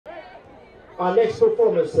Our next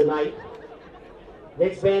performance tonight,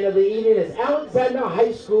 next band of the evening is Alexander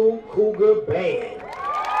High School Cougar Band.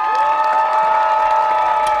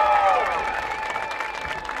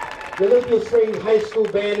 The Olympia Springs High School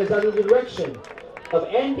Band is under the direction of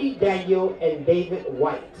Andy Daniel and David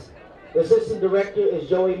White. The assistant director is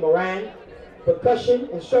Joey Moran. Percussion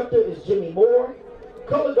instructor is Jimmy Moore.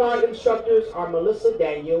 Color guard instructors are Melissa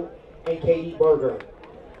Daniel and Katie Berger.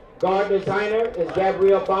 Guard designer is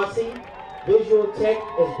Gabrielle Bossi. Visual tech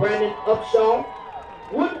is Brandon Upshaw.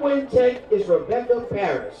 Woodwind tech is Rebecca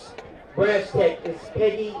Paris. Brass tech is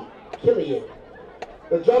Peggy Killian.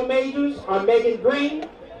 The drum majors are Megan Green,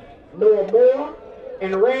 Noah Moore,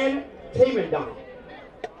 and Rand Tamendon.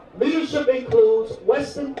 Leadership includes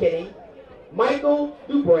Weston Kinney, Michael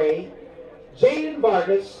Dubray, Jaden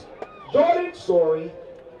Vargas, Jordan Story,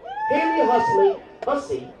 Haley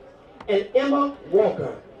Hussey, and Emma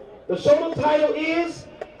Walker. The show title is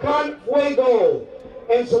Con Fuego,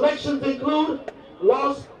 and selections include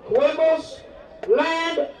Los Cuervos,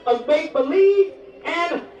 Land of Make Believe,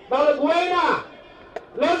 and Malaguena.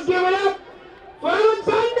 Let's give it up for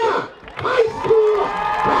Alexander High School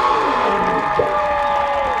Band.